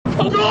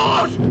Oh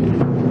God!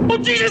 Oh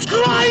Jesus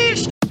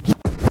Christ!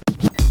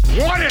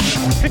 What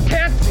is it? It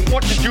can't be.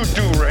 What did you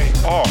do, Ray?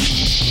 Oh,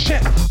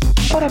 shit.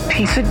 What a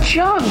piece of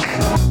junk.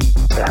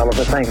 It's a hell of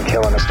a thing,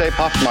 killing a Stay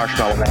Puft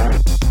Marshmallow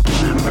Man.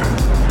 Remember,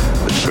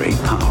 with great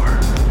power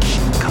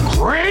comes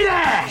great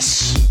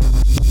ass!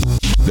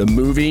 The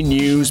Movie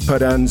News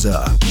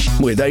Podanza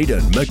with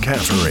Aidan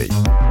McCaffrey.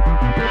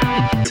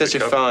 Such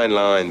a fine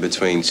line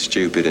between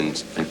stupid and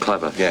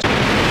clever. Yeah.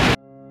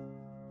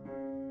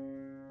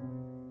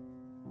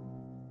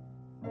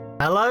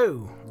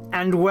 Hello,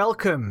 and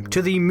welcome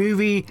to the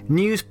Movie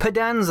News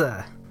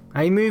Podanza,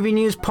 a movie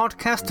news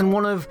podcast and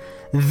one of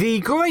the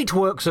great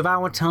works of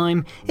our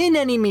time in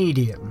any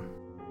medium.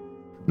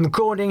 I'm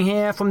recording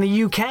here from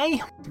the UK,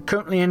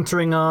 currently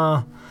entering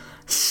our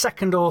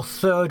second or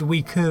third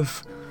week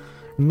of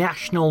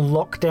national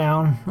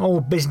lockdown.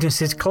 All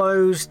businesses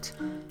closed.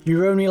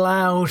 You're only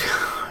allowed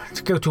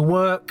to go to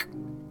work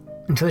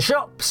and to the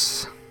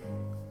shops.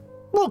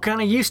 We're all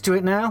kind of used to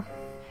it now.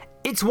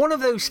 It's one of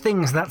those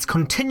things that's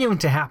continuing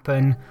to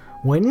happen.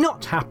 We're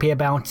not happy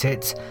about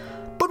it,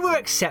 but we're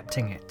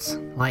accepting it.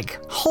 Like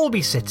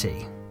Holby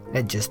City.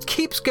 It just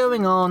keeps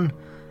going on,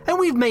 and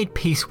we've made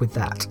peace with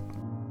that.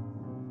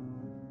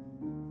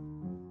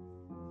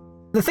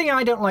 The thing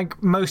I don't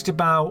like most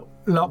about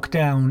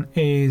lockdown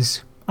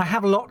is I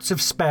have lots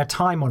of spare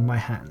time on my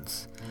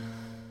hands.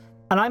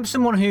 And I'm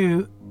someone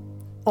who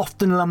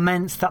often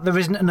laments that there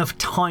isn't enough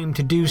time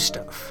to do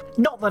stuff.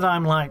 Not that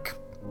I'm like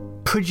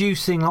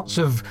producing lots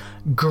of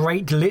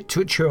great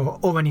literature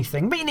or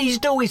anything, but you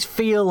just always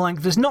feel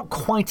like there's not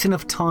quite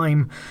enough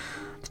time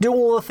to do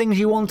all the things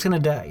you want in a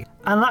day.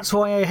 And that's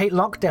why I hate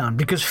lockdown,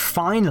 because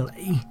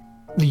finally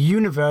the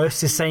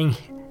universe is saying,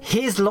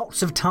 here's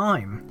lots of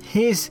time.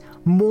 Here's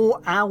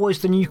more hours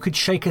than you could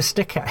shake a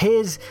stick at.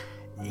 Here's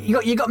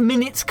you got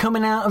minutes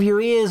coming out of your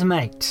ears,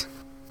 mate.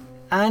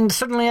 And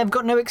suddenly I've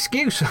got no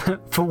excuse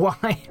for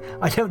why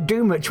I don't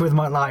do much with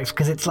my life,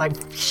 because it's like,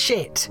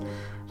 shit.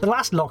 The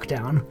last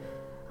lockdown,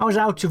 I was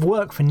out of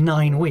work for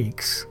 9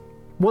 weeks.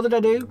 What did I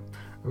do?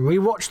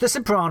 Rewatch The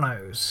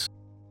Sopranos.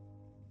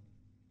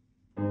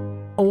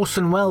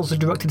 Orson Welles had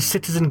directed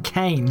Citizen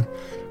Kane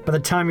by the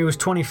time he was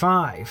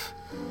 25.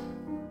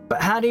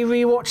 But had he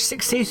rewatched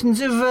 6 seasons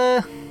of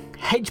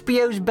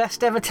HBO's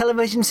best ever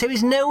television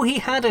series? No, he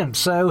hadn't.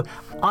 So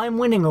I'm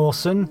winning,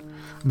 Orson.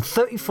 I'm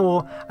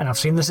 34 and I've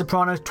seen The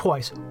Sopranos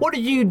twice. What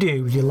did you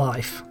do with your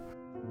life?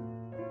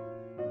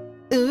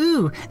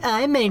 Ooh,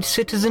 I made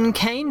Citizen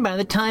Kane by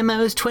the time I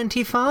was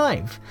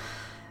 25.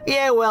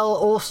 Yeah, well,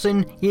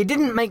 Orson, you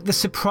didn't make The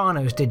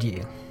Sopranos, did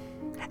you?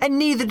 And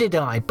neither did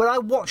I, but I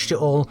watched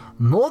it all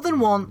more than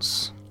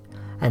once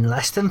and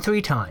less than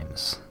 3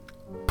 times.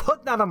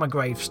 Put that on my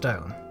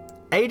gravestone.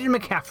 Aidan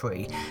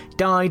McCaffrey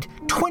died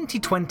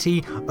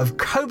 2020 of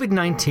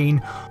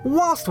COVID-19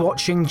 whilst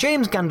watching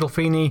James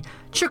Gandolfini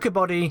chuck a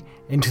body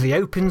into the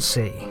open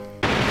sea.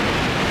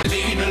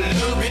 Lean a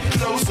little bit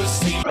closer,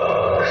 see.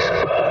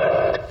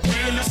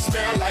 Really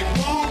smell like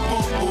boo,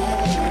 boo, boo.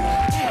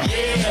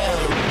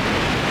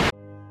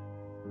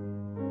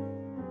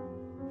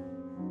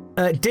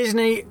 Yeah.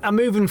 Disney are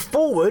moving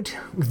forward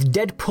with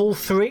Deadpool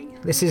 3.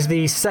 This is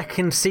the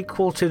second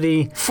sequel to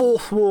the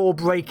fourth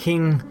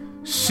wall-breaking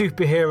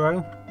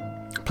superhero,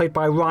 played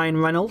by Ryan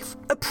Reynolds,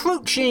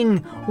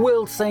 approaching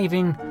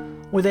world-saving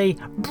with a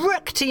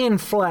Brechtian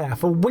flair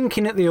for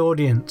winking at the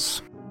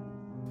audience.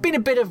 Been a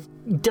bit of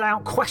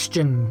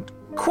questioning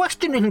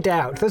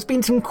doubt. There's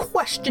been some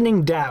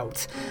questioning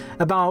doubt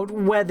about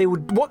what they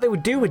would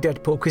do with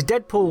Deadpool, because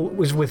Deadpool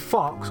was with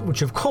Fox,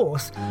 which of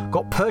course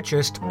got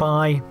purchased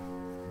by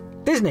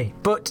Disney.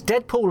 But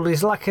Deadpool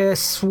is like a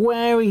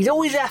swear. He's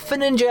always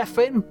effing and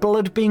jeffing,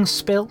 blood being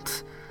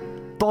spilt,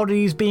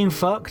 bodies being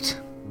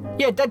fucked.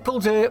 Yeah,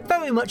 Deadpool's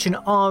very much an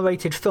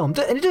R-rated film,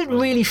 and it doesn't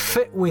really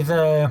fit with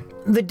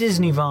the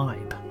Disney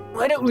vibe.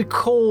 I don't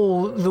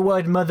recall the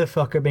word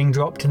motherfucker being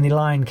dropped in the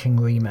Lion King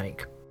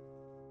remake.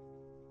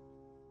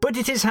 But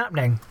it is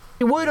happening.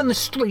 The word on the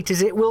street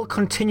is it will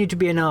continue to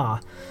be an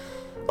R.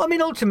 I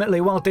mean,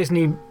 ultimately, while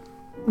Disney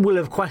will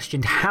have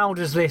questioned how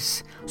does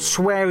this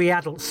sweary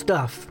adult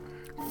stuff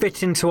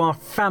fit into our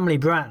family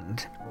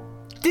brand,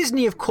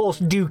 Disney, of course,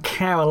 do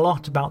care a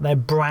lot about their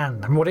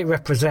brand and what it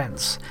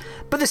represents.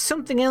 But there's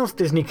something else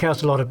Disney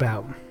cares a lot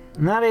about,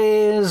 and that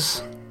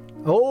is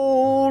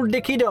Old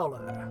Dickie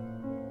Dollar.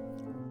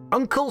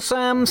 Uncle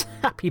Sam's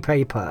Happy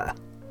Paper.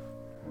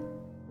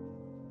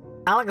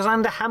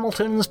 Alexander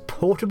Hamilton's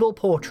Portable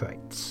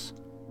Portraits.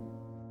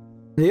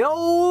 The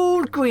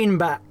Old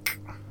Greenback.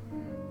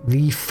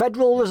 The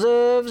Federal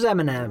Reserve's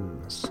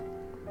M&Ms.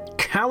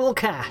 Carol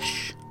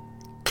Cash.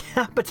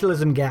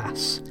 Capitalism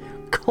Gas.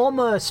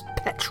 Commerce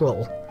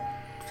Petrol.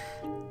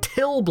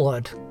 Till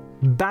Blood.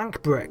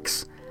 Bank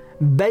Bricks.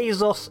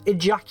 Bezos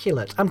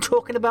Ejaculate. I'm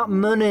talking about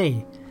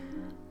money.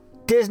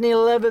 Disney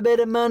love a bit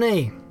of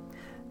money.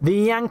 The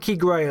Yankee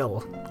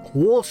Grail.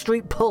 Wall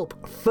Street Pulp.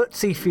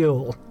 Footsie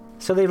Fuel.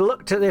 So they've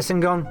looked at this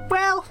and gone,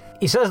 well,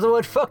 he says the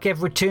word fuck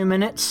every 2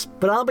 minutes,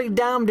 but I'll be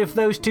damned if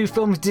those two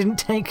films didn't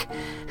take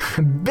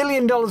 $1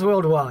 billion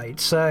worldwide,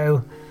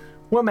 so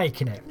we're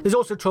making it. There's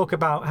also talk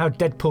about how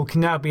Deadpool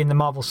can now be in the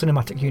Marvel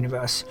Cinematic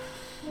Universe.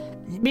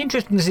 It'd be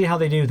interesting to see how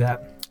they do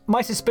that.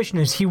 My suspicion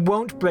is he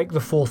won't break the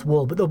fourth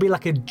wall, but there'll be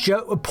like a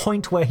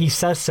point where he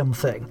says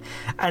something,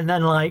 and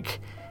then like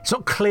it's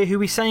not clear who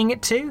he's saying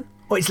it to,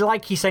 or it's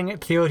like he's saying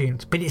it to the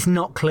audience, but it's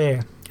not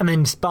clear. And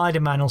then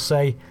Spider-Man will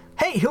say,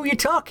 "Hey, who are you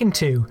talking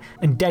to?"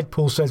 And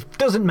Deadpool says,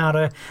 "Doesn't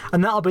matter."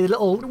 And that'll be a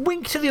little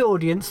wink to the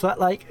audience that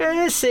like,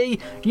 see,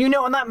 you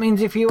know what that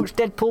means if you watch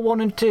Deadpool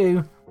 1 and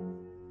 2.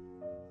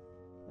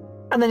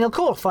 And then he'll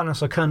call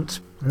Thanos a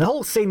cunt, and the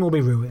whole scene will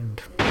be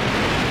ruined.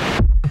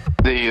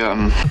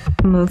 The,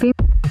 Movie?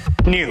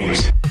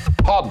 News.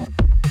 Pub.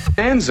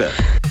 Danza.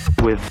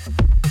 with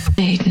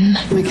Aiden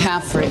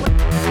McCaffrey.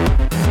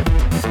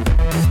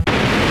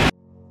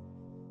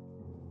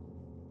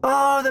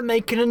 Oh, they're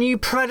making a new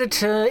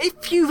Predator.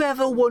 If you've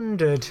ever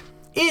wondered,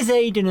 is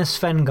Aiden a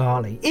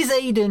Svengali? Is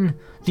Aiden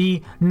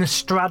the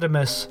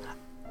Nostradamus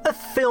of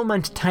film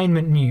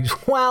entertainment news?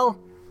 Well,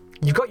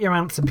 you've got your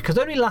answer, because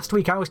only last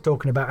week I was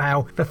talking about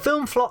how the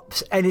film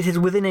flops and it is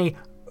within a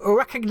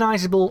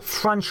recognisable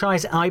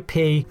franchise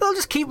IP. They'll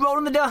just keep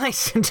rolling the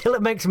dice until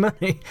it makes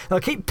money. They'll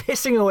keep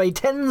pissing away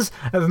tens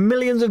of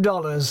millions of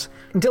dollars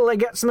until they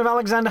get some of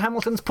Alexander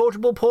Hamilton's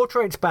portable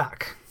portraits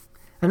back.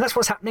 And that's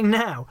what's happening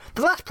now.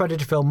 The last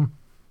Predator film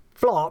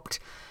flopped,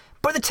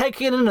 but they're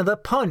taking another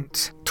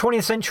punt.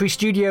 20th Century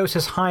Studios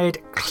has hired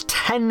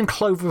 10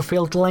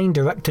 Cloverfield Lane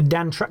director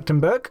Dan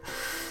Trachtenberg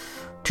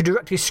to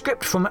direct a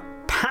script from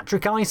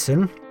Patrick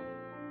Eisen.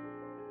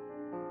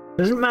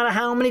 Doesn't matter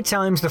how many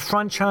times the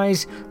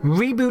franchise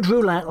reboot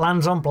roulette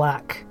lands on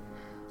black.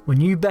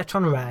 When you bet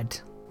on red,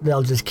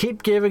 they'll just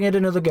keep giving it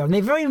another go. And they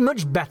very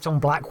much bet on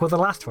black with the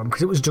last one,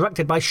 because it was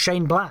directed by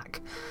Shane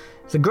Black.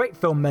 He's a great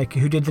filmmaker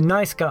who did The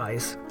Nice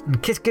Guys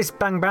and Kiss Kiss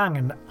Bang Bang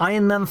and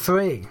Iron Man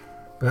 3.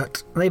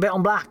 But they bet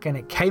on black and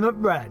it came up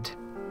red.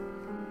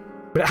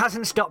 But it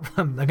hasn't stopped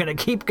them. They're going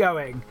to keep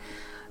going.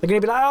 They're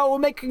going to be like, oh, we're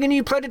making a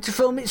new Predator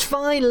film. It's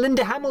fine.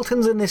 Linda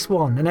Hamilton's in this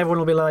one. And everyone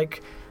will be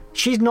like,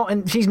 she's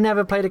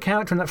never played a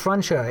character in that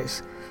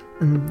franchise.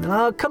 And,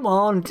 oh, come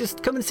on.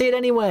 Just come and see it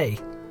anyway.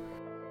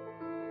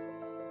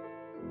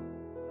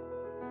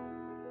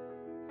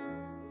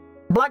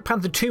 Black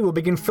Panther 2 will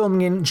begin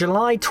filming in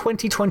July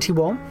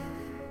 2021.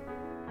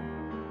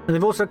 And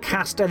they've also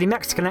cast the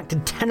Mexican actor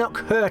Tenoch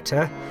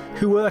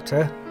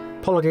Huerta.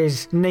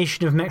 Apologies,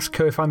 Nation of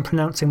Mexico, if I'm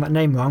pronouncing that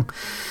name wrong.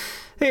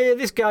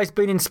 This guy's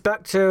been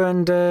Inspector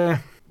and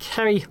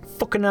Kerry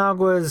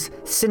Fukunaga's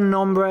Sin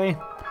Nombre.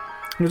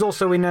 He was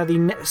also in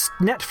the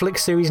Netflix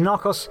series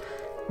Narcos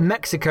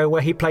Mexico,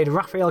 where he played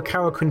Rafael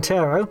Caro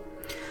Quintero.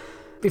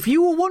 If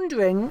you were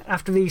wondering,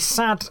 after the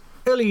sad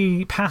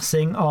early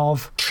passing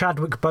of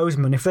Chadwick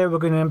Boseman, if they were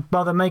going to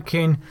bother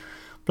making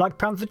Black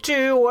Panther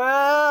 2,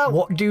 well,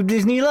 what do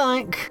Disney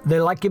like? They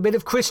like a bit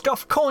of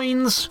Christoph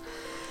coins.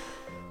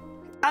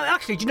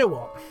 Actually, do you know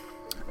what?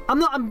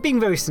 I'm being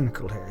very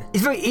cynical here.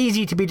 It's very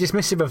easy to be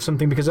dismissive of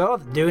something because, oh,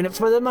 they're doing it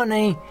for the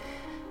money.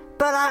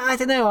 But I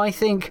don't know, I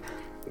think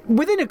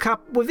within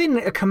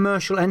a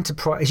commercial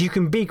enterprise, you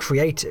can be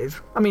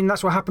creative. I mean,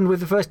 that's what happened with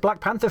the first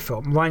Black Panther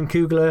film. Ryan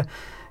Coogler,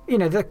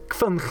 the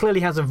film clearly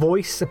has a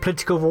voice, a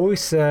political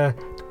voice,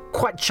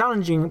 quite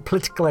challenging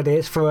political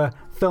ideas for a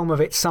film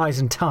of its size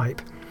and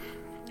type.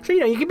 So,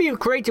 you can be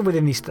creative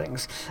within these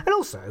things. And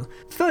also,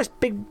 first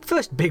big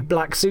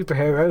black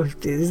superhero,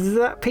 is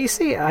that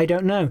PC? I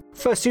don't know.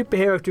 First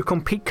superhero to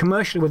compete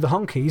commercially with the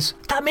honkies.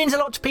 That means a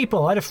lot to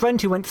people. I had a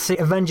friend who went to see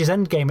Avengers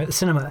Endgame at the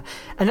cinema,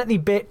 and at the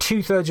bit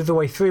 2/3 of the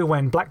way through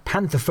when Black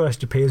Panther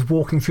first appears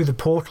walking through the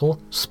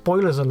portal,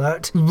 spoilers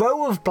alert,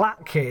 row of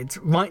black kids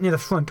right near the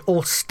front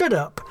all stood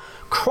up,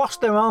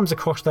 crossed their arms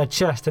across their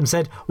chest and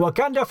said,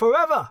 "Wakanda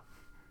forever!"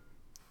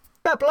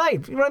 Fair play.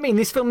 You know what I mean?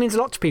 This film means a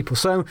lot to people.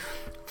 So,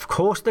 of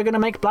course, they're going to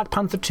make Black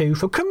Panther 2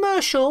 for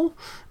commercial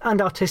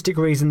and artistic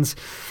reasons.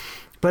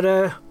 But,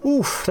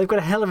 they've got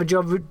a hell of a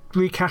job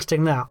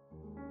recasting that.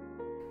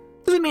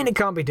 Doesn't mean it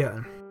can't be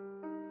done.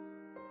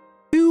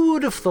 Who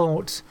would have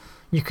thought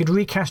you could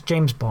recast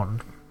James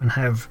Bond and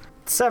have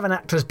 7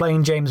 actors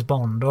playing James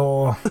Bond?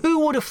 Or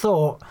who would have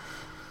thought,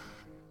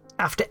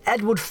 after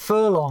Edward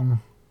Furlong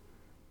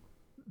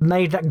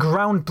made that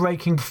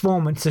groundbreaking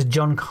performance as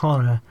John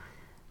Connor,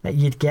 that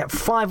you'd get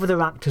 5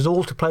 other actors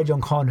all to play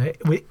John Connor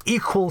with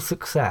equal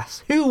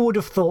success? Who would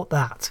have thought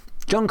that?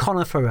 John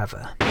Connor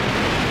forever.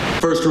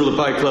 First rule of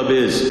Fight Club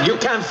is, You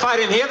can't fight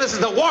in here, this is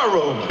the war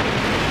room!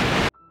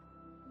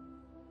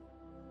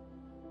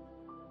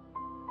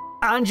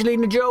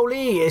 Angelina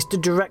Jolie is to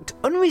direct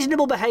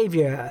Unreasonable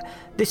Behaviour.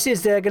 This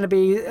is going to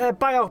be a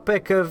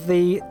biopic of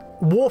the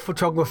war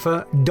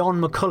photographer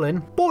Don McCullin.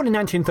 Born in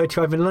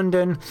 1935 in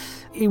London,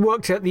 he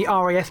worked at the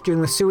RAF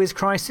during the Suez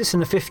Crisis in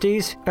the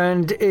 50s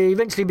and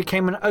eventually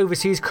became an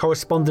overseas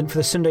correspondent for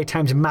the Sunday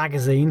Times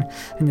magazine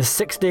in the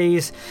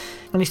 60s.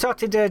 And he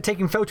started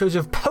taking photos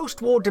of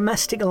post-war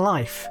domestic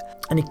life,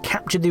 and he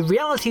captured the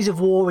realities of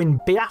war in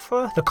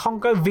Biafra, the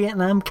Congo,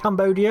 Vietnam,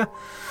 Cambodia,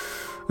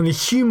 and the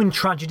human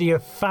tragedy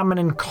of famine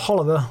and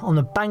cholera on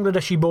the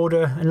Bangladeshi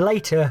border, and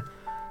later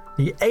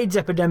the AIDS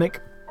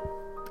epidemic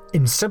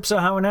in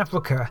sub-Saharan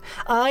Africa.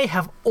 I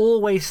have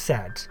always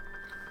said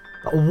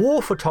that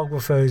war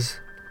photographers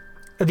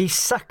are the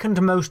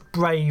second most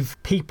brave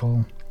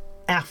people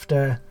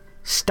after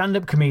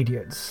stand-up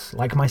comedians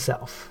like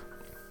myself.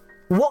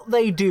 What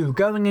they do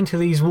going into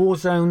these war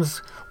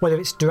zones, whether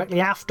it's directly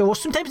after or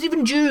sometimes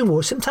even during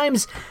war,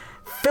 sometimes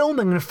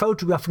filming and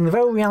photographing the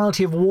very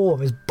reality of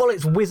war as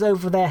bullets whiz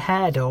over their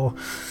head or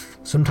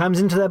sometimes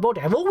into their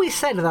body. I've always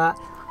said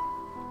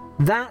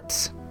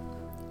that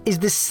is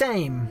the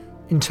same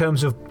in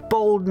terms of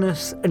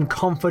boldness and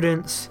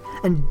confidence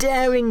and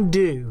daring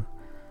do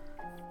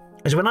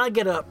as when I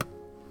get up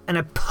in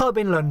a pub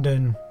in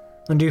London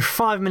and do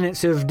 5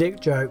 minutes of dick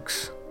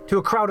jokes to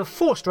a crowd of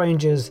 4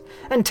 strangers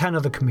and 10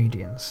 other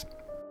comedians.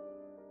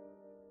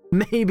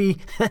 Maybe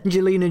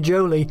Angelina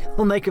Jolie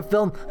will make a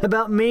film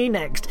about me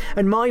next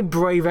and my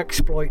brave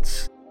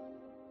exploits.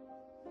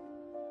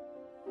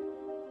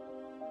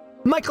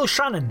 Michael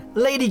Shannon,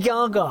 Lady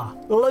Gaga,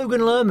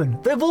 Logan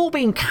Lerman, they've all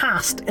been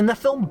cast in the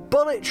film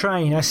Bullet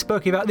Train. I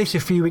spoke about this a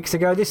few weeks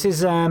ago. This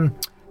is a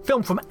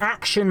film from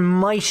action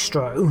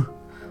maestro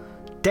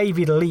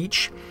David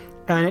Leitch,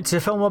 and it's a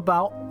film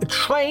about a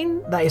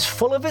train that is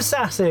full of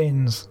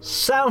assassins.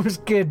 Sounds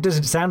good,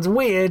 doesn't it? Sounds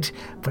weird,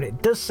 but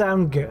it does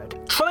sound good.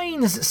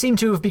 Trains seem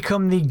to have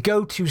become the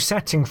go-to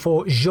setting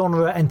for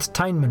genre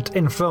entertainment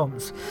in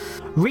films.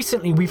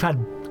 Recently, we've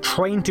had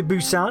Train to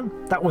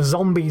Busan, that was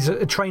zombies,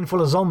 a train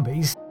full of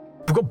zombies.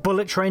 We've got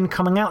Bullet Train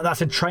coming out,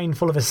 that's a train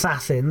full of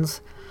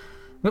assassins.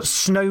 We've got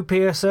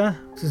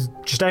Snowpiercer, this is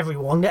just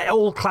everyone,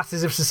 all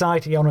classes of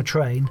society on a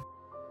train.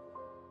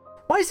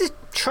 Why has this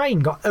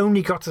train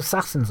only got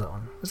assassins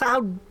on? Is that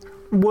how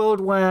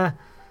world where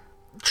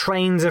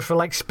trains are for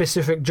like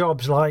specific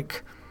jobs,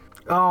 like,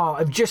 oh,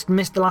 I've just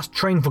missed the last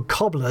train for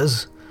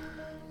cobblers,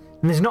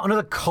 and there's not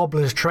another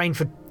cobbler's train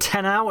for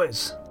 10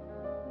 hours.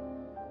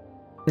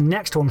 The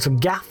next one's some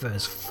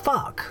gaffers.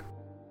 Fuck.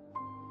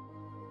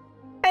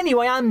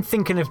 Anyway, I'm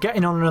thinking of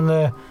getting on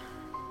the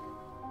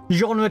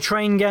genre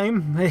train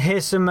game.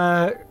 Here's some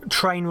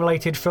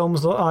train-related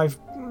films that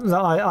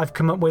I've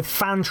come up with.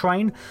 Fan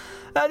Train.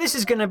 This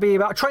is going to be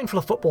about a train full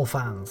of football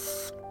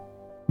fans.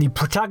 The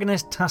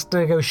protagonist has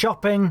to go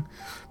shopping,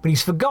 but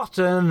he's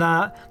forgotten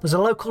that there's a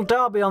local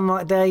derby on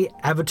that day,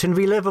 Everton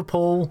v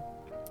Liverpool,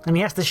 and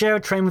he has to share a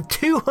train with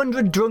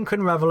 200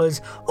 drunken revellers,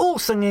 all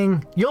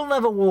singing "You'll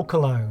Never Walk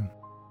Alone."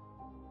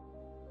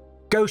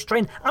 Ghost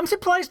Train. I'm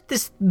surprised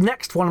this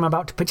next one I'm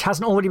about to pitch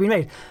hasn't already been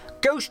made.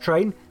 Ghost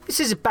Train. This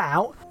is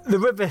about the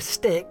River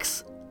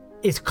Styx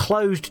is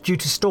closed due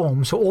to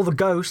storm, so all the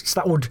ghosts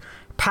that would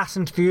pass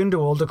into the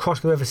underworld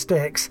across the River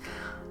Styx,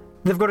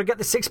 they've got to get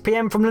the 6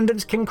 p.m. from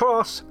London's King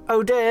Cross.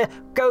 Oh dear,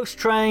 Ghost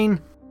Train.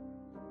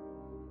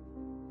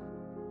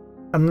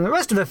 And the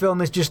rest of the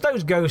film is just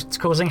those ghosts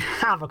causing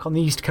havoc on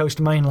the East Coast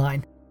main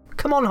line.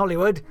 Come on,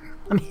 Hollywood,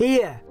 I'm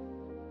here.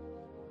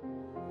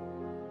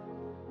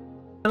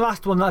 The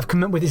last one that I've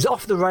come up with is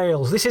Off the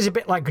Rails. This is a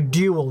bit like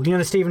Duel, you know,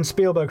 the Steven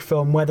Spielberg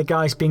film where the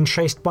guy's being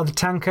chased by the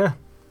tanker.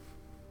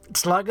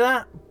 It's like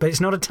that, but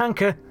it's not a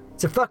tanker,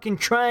 it's a fucking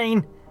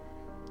train.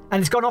 And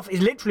it's gone off,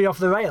 it's literally off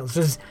the rails.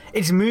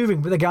 It's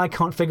moving, but the guy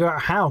can't figure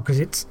out how,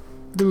 because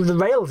the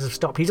rails have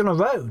stopped. He's on a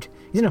road,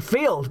 he's in a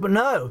field, but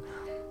no,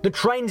 the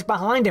train's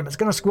behind him, it's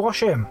going to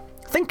squash him.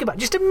 Think about it,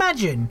 just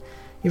imagine,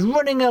 you're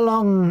running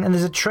along and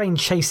there's a train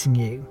chasing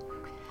you.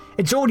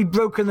 It's already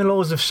broken the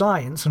laws of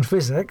science and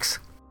physics.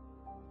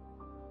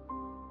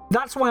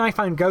 That's why I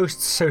find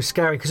ghosts so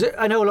scary, because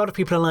I know a lot of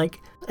people are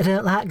like, I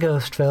don't like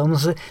ghost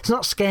films, it's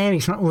not scary,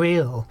 it's not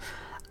real.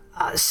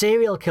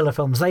 Serial killer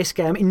films, they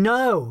scare me.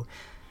 No!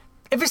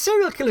 If a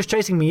serial killer's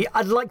chasing me,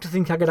 I'd like to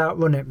think I could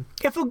outrun him.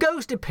 If a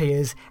ghost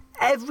appears,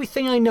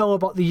 everything I know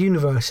about the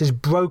universe is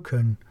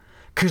broken,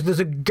 because there's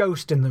a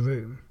ghost in the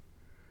room.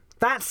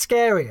 That's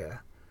scarier.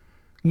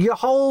 Your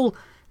whole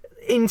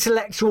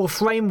intellectual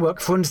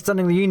framework for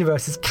understanding the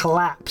universe is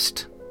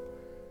collapsed.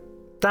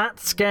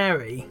 That's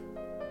scary.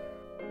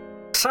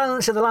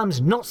 Silence of the Lambs,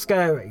 not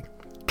scary.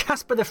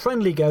 Casper the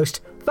Friendly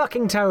Ghost,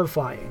 fucking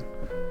terrifying.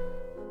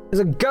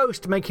 There's a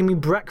ghost making me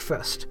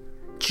breakfast.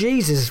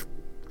 Jesus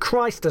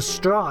Christ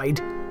astride.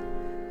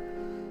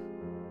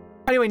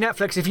 Anyway,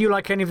 Netflix, if you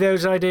like any of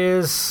those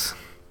ideas,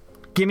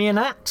 give me an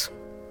at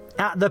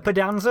the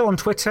Pedanza on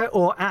Twitter,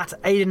 or at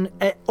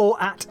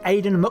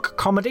Aidan Muck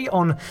Comedy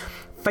on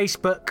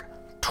Facebook,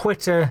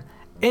 Twitter,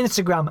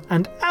 Instagram,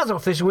 and as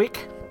of this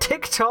week,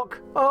 TikTok.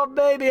 Oh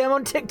baby, I'm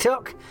on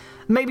TikTok.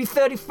 Maybe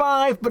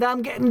 35, but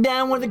I'm getting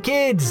down with the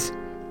kids.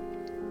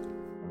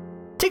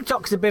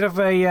 TikTok's a bit of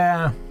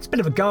a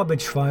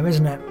garbage fire,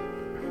 isn't it?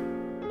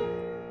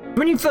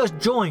 When you first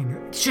join,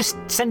 it's just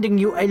sending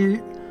you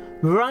a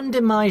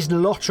randomized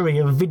lottery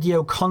of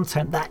video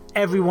content that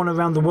everyone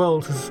around the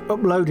world has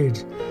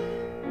uploaded.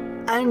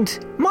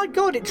 And my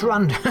God, it's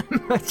random.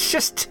 It's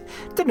just,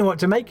 don't know what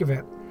to make of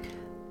it.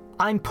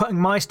 I'm putting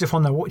my stuff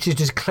on there, which is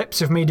just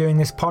clips of me doing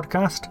this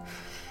podcast,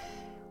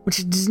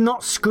 which does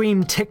not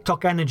scream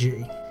TikTok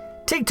energy.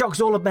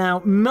 TikTok's all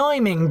about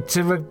miming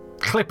to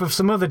clip of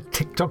some other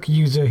TikTok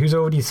user who's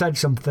already said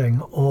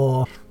something,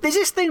 or there's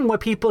this thing where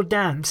people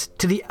dance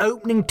to the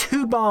opening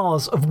 2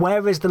 bars of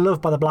Where Is the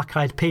Love by the Black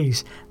Eyed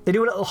Peas. They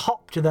do a little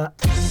hop to that.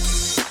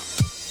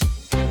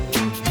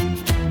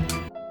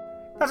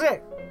 That's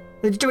it.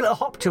 They just do a little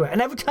hop to it,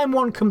 and every time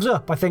one comes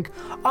up I think,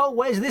 oh,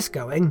 where's this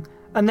going?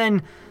 And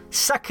then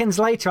seconds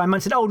later I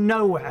mentioned, oh,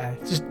 nowhere.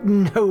 Just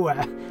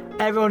nowhere.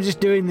 Everyone's just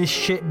doing this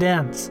shit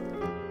dance.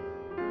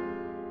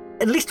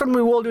 At least when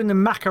we were all doing the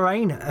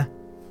Macarena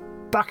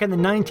back in the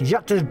 90s, you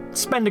had to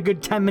spend a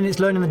good 10 minutes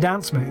learning the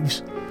dance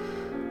moves.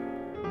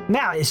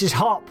 Now it's just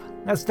hop.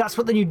 That's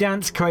what the new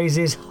dance craze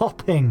is,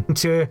 hopping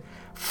to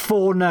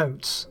 4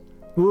 notes.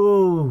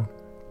 Ooh,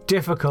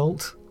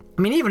 difficult.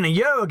 I mean, even a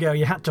year ago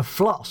you had to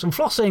floss. And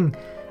flossing,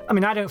 I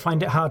mean, I don't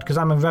find it hard because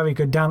I'm a very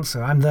good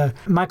dancer. I'm the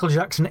Michael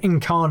Jackson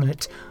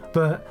incarnate,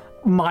 but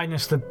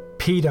minus the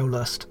pedo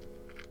lust.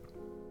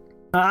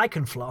 I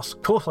can floss.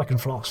 Of course I can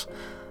floss.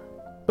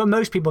 But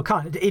most people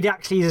can't. It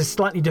actually is a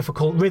slightly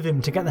difficult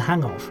rhythm to get the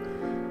hang of.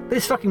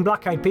 This fucking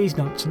Black Eyed Peas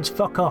nonsense,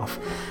 fuck off.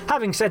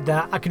 Having said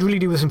that, I could really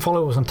do with some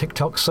followers on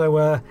TikTok,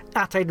 so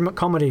at Aidan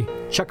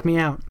McComedy, check me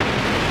out.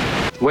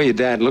 The way your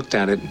dad looked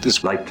at it, this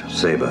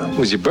Lightsaber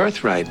was your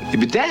birthright. You'd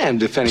be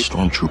damned if any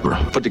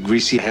Stormtrooper put the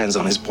greasy hands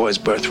on his boy's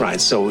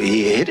birthright, so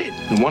he hid it.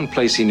 In one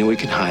place he knew he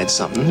could hide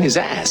something, his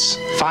ass.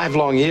 5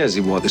 long years he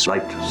wore this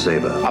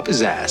Lightsaber up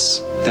his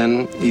ass.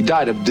 Then he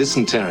died of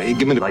dysentery.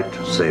 Give me the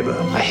Lightsaber.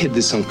 I hid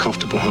this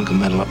uncomfortable hunk of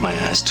metal up my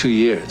ass 2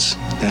 years.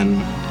 Then,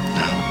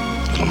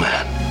 now, little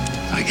man,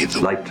 I gave the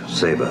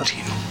Lightsaber to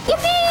you.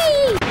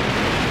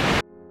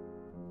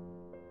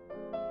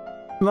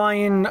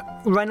 Ryan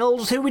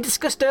Reynolds, who we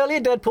discussed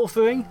earlier, Deadpool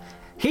 3,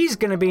 he's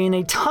going to be in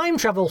a time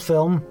travel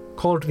film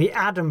called The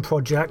Adam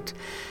Project.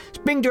 It's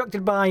being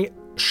directed by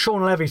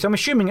Sean Levy, so I'm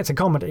assuming it's a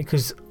comedy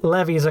because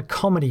Levy is a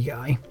comedy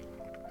guy.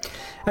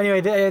 Anyway,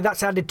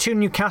 that's added 2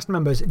 new cast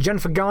members.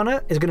 Jennifer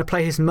Garner is going to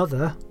play his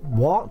mother.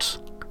 What?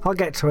 I'll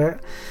get to it.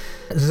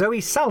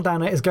 Zoe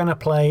Saldana is going to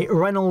play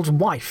Reynolds'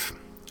 wife.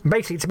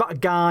 Basically, it's about a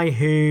guy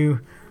who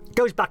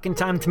goes back in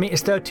time to meet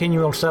his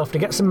 13-year-old self to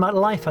get some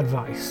life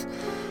advice.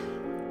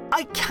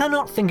 I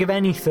cannot think of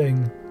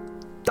anything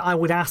that I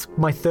would ask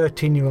my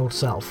 13-year-old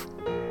self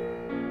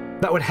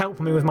that would help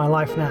me with my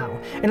life now.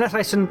 Unless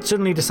I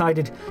suddenly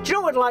decided, do you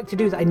know what I'd like to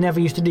do that I never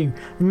used to do?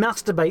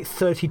 Masturbate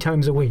 30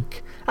 times a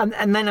week. And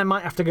then I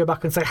might have to go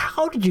back and say,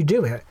 how did you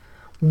do it?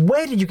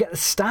 Where did you get the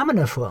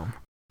stamina from?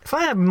 If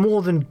I have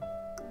more than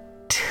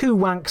 2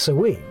 wanks a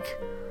week,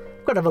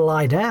 I've got to have a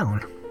lie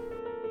down.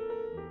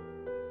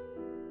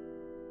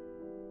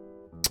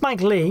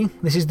 Spike Lee,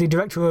 this is the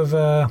director of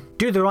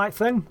Do the Right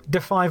Thing, Da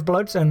 5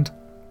 Bloods, and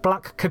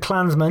Black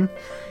Klansman.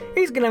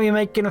 He's going to be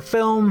making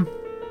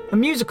a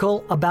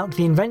musical about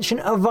the invention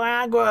of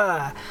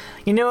Viagra.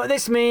 You know what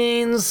this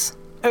means?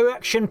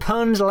 Erection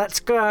puns, let's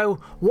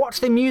go. What's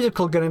the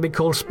musical going to be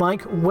called,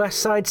 Spike? West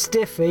Side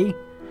Stiffy,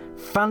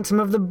 Phantom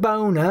of the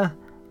Boner,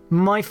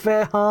 My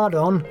Fair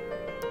Hard-On,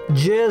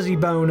 Jersey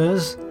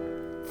Boners,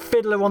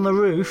 Fiddler on the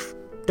Roof.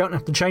 Don't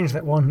have to change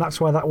that one,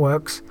 that's why that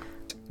works.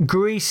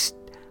 Greased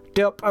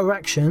Up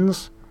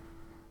Erections,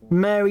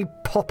 Mary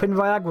Poppin'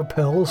 Viagra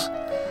Pills.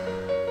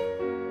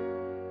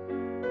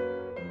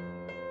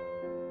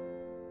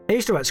 I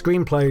used to write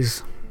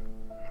screenplays.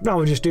 Now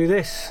we'll just do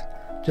this.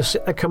 Just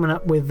coming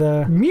up with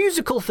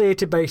musical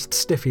theatre-based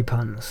stiffy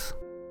puns.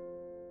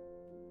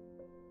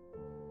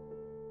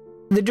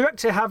 The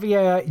director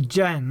Xavier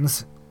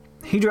Gens,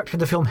 he directed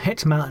the film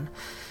Hitman.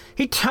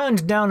 He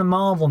turned down a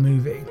Marvel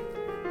movie.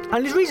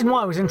 And his reason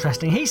why was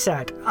interesting. He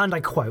said, and I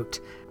quote,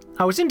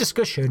 "I was in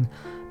discussion,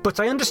 but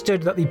I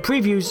understood that the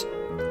previews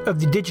of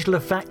the digital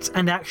effects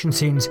and action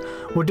scenes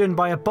were done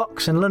by a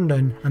box in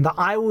London and that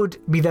I would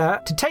be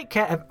there to take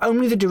care of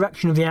only the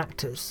direction of the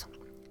actors.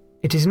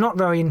 It is not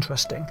very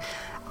interesting."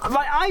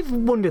 I've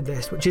wondered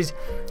this, which is,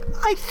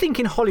 I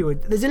think in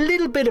Hollywood there's a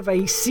little bit of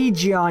a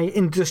CGI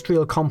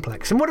industrial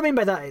complex. And what I mean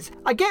by that is,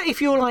 I get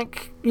if you're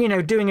like, you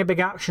know, doing a big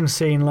action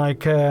scene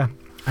like a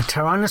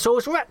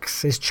Tyrannosaurus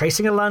Rex is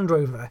chasing a Land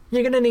Rover,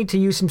 you're going to need to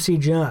use some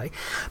CGI.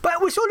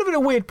 But we're sort of at a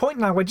weird point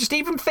now where just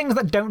even things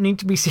that don't need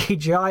to be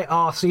CGI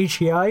are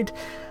CGI'd.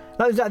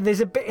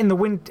 There's a bit in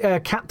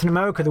the Captain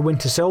America the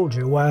Winter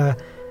Soldier where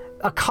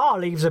a car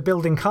leaves a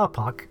building car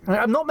park.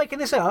 I'm not making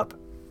this up.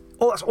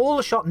 Oh, that's all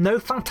the shot. No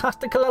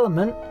fantastical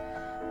element.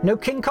 No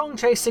King Kong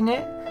chasing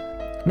it.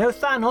 No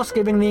Thanos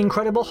giving the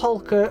Incredible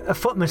Hulk a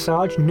foot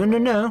massage.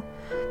 No.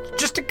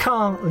 Just a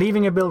car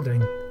leaving a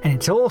building. And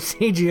it's all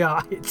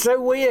CGI. It's so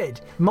weird.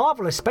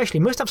 Marvel especially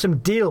must have some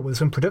deal with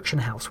some production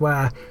house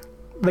where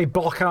they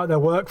block out their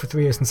work for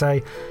 3 years and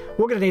say,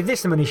 we're going to need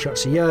this many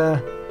shots a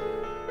year.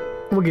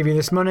 We'll give you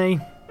this money.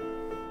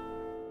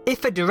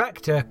 If a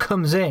director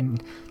comes in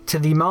to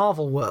the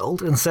Marvel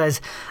world and says,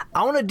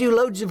 I want to do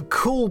loads of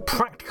cool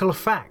practical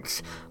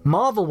effects,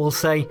 Marvel will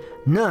say,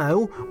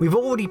 no, we've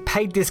already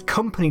paid this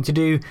company to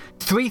do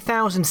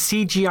 3,000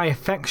 CGI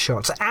effect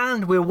shots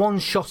and we're 1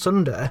 shot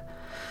under.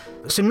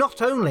 So not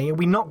only are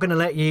we not going to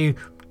let you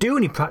do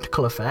any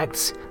practical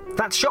effects,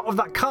 that shot of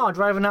that car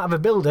driving out of a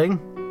building,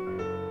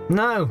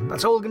 No,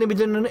 that's all going to be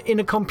done in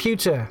a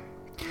computer.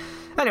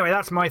 Anyway,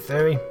 that's my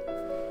theory.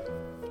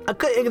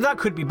 That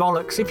could be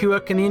bollocks. If you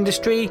work in the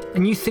industry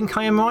and you think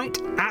I am right,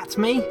 at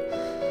me.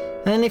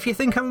 And if you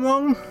think I'm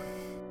wrong,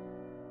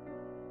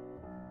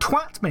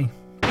 twat me.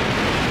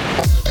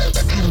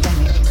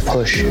 Pandemic.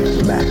 Push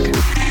back.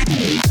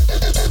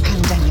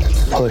 Pandemic.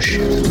 Push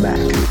back.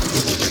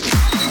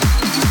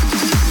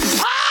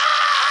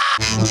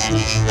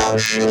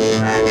 Push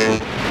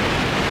back.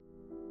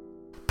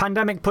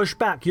 Pandemic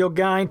Pushback, your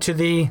guide to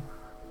the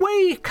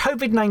way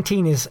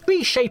COVID-19 is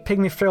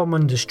reshaping the film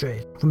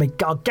industry. From a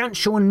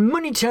gargantuan,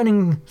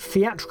 money-turning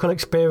theatrical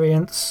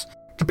experience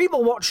to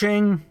people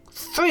watching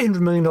 $300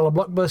 million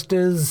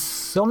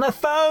blockbusters on their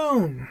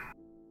phone.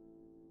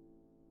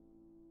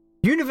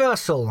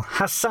 Universal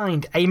has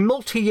signed a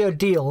multi-year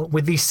deal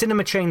with the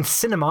cinema chain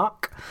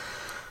Cinemark,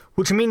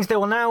 which means there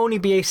will now only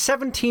be a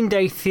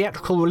 17-day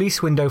theatrical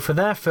release window for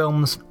their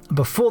films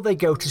before they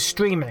go to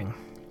streaming.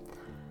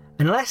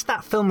 Unless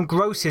that film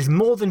grosses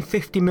more than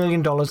 $50 million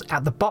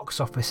at the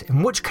box office,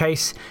 in which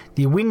case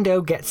the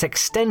window gets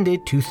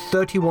extended to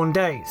 31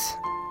 days.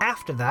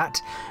 After that,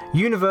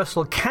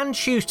 Universal can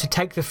choose to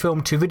take the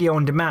film to video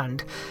on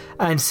demand,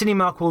 and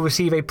Cinemark will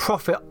receive a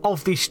profit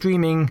of the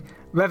streaming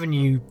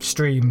revenue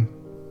stream.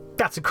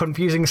 That's a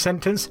confusing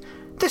sentence.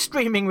 The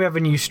streaming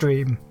revenue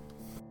stream.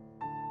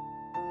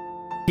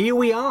 Here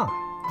we are.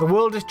 The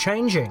world is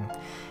changing.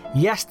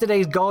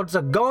 Yesterday's gods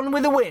are gone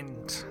with the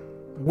wind.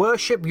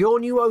 Worship your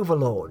new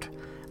overlord,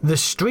 the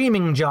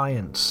streaming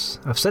giants.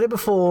 I've said it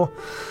before,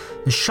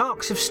 the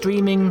sharks of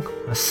streaming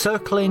are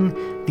circling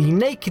the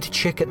naked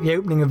chick at the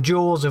opening of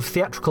Jaws of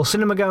theatrical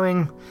cinema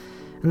going,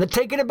 and they're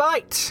taking a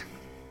bite.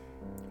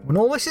 When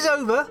all this is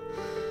over,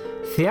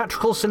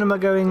 theatrical cinema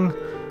going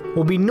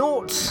will be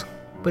naught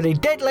but a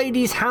dead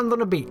lady's hand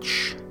on a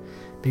beach,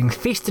 being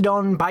feasted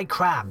on by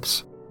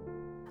crabs,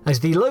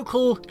 as the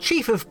local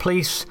chief of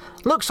police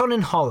looks on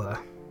in horror.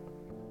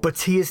 But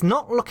he is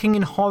not looking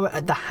in horror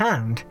at the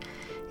hand,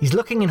 he's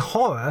looking in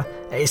horror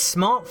at his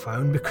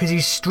smartphone because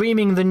he's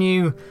streaming the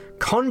new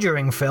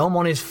Conjuring film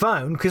on his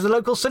phone because the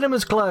local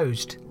cinema's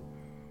closed.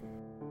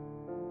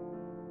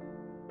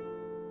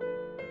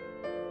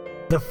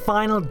 The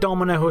final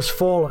domino has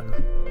fallen.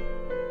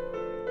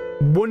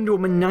 Wonder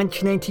Woman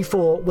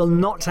 1984 will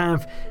not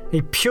have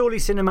a purely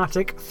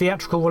cinematic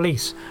theatrical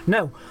release.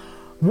 No,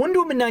 Wonder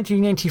Woman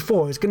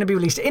 1984 is going to be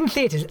released in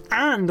theatres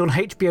and on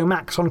HBO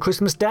Max on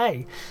Christmas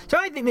Day. So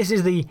I think it's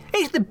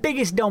the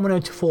biggest domino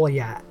to fall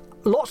yet.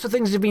 Lots of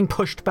things have been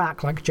pushed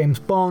back, like James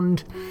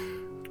Bond,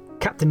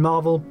 Captain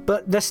Marvel,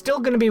 but they're still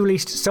going to be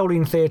released solely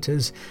in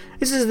theatres.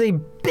 This is the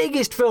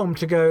biggest film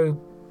to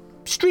go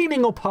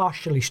streaming or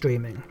partially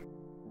streaming.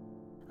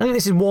 I think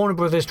this is Warner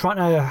Brothers trying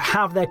to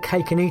have their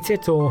cake and eat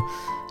it, or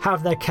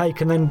have their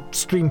cake and then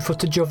stream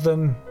footage of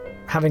them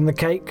having the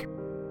cake.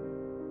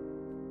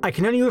 I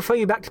can only refer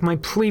you back to my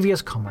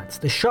previous comments.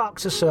 The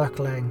sharks are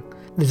circling.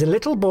 There's a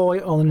little boy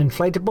on an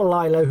inflatable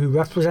lilo who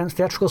represents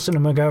theatrical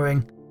cinema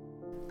going,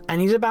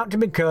 and he's about to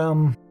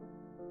become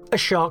a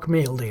shark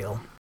meal deal.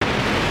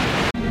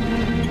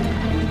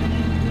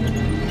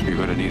 You're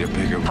gonna need a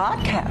bigger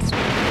Podcast.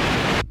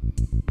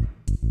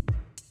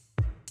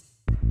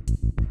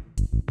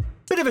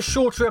 Bit of a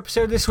shorter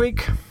episode this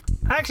week.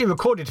 I actually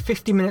recorded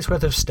 50 minutes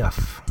worth of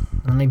stuff,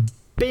 and I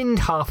binned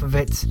half of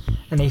it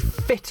in a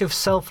fit of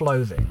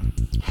self-loathing.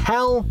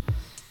 Hell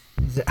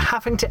is it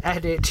having to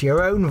edit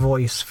your own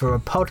voice for a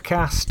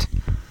podcast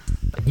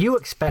that you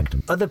expect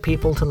other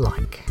people to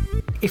like.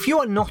 If you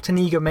are not an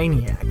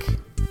egomaniac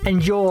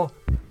and you're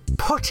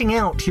putting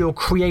out your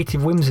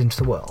creative whims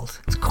into the world,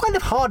 it's kind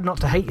of hard not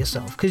to hate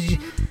yourself, because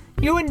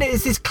you're in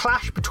this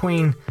clash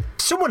between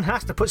someone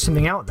has to put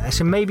something out there,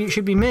 so maybe it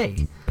should be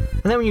me.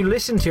 And then when you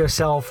listen to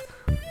yourself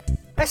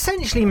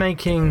essentially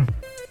making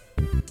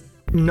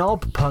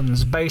knob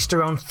puns based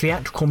around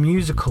theatrical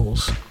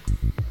musicals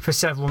for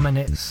several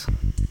minutes,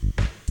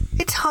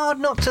 it's hard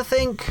not to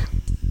think,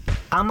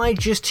 am I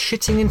just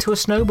shitting into a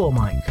snowball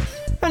mic?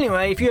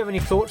 Anyway, if you have any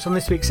thoughts on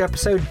this week's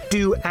episode,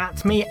 do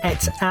at me.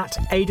 It's at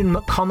Aidan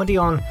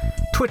McComedy on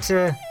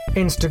Twitter,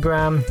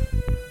 Instagram,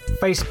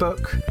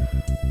 Facebook,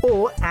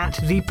 or at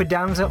The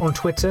Pedanza on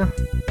Twitter.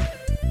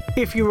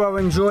 If you are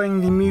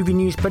enjoying the Movie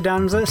News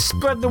Pedanza,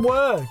 spread the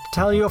word.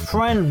 Tell your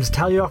friends,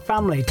 tell your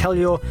family, tell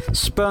your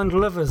spurned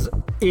lovers.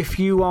 If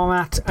you are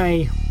at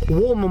a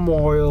war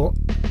memorial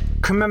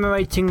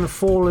commemorating the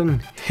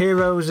fallen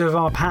heroes of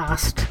our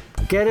past,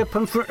 get up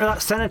in front of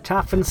that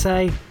cenotaph and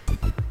say,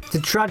 it's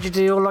a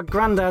tragedy, all our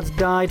granddads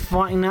died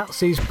fighting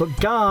Nazis, but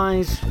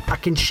guys, I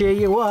can cheer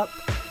you up.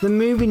 The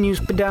Movie News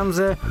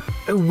Pedanza,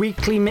 a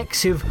weekly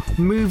mix of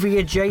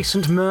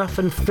movie-adjacent mirth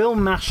and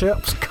film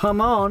mashups.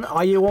 Come on,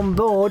 are you on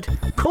board?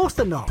 Of course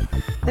they're not.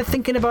 They're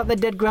thinking about their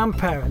dead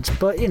grandparents,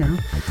 but, you know,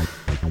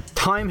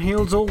 time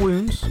heals all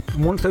wounds.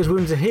 And once those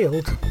wounds are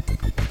healed,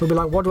 they'll be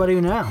like, what do I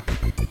do now?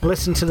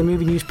 Listen to the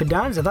Movie News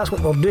Pedanza, that's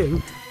what they'll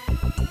do.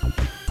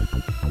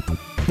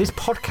 This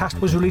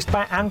podcast was released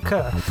by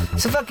Anchor.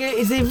 It's the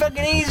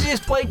fucking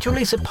easiest way to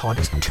release a pod.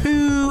 It's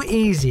too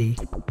easy.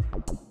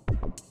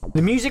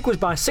 The music was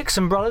by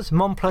Sixon Brothers,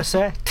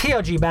 Monplaisir,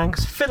 TRG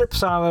Banks, Philip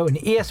Saro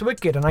and E.S.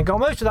 Wicked, and I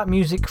got most of that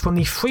music from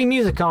the Free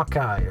Music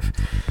Archive.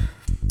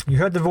 You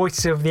heard the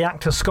voice of the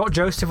actor Scott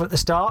Joseph at the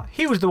start.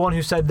 He was the one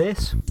who said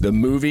this. The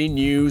Movie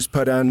News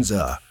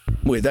Podanza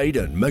with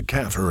Aidan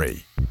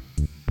McCaffrey.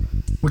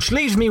 Which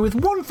leaves me with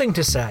one thing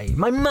to say,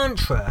 my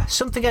mantra,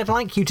 something I'd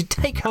like you to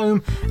take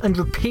home and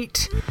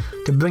repeat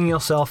to bring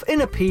yourself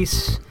inner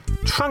peace,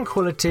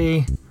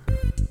 tranquility,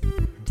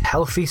 and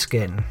healthy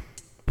skin.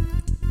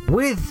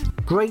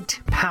 With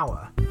great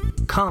power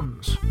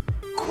comes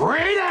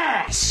Great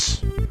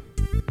ass!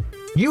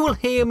 You will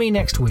hear me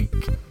next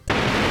week.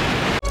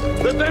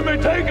 That they may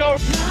take our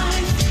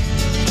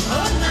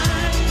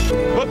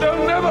but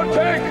they'll never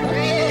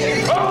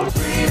take our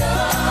freedom.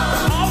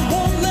 I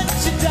won't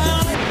let you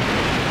down.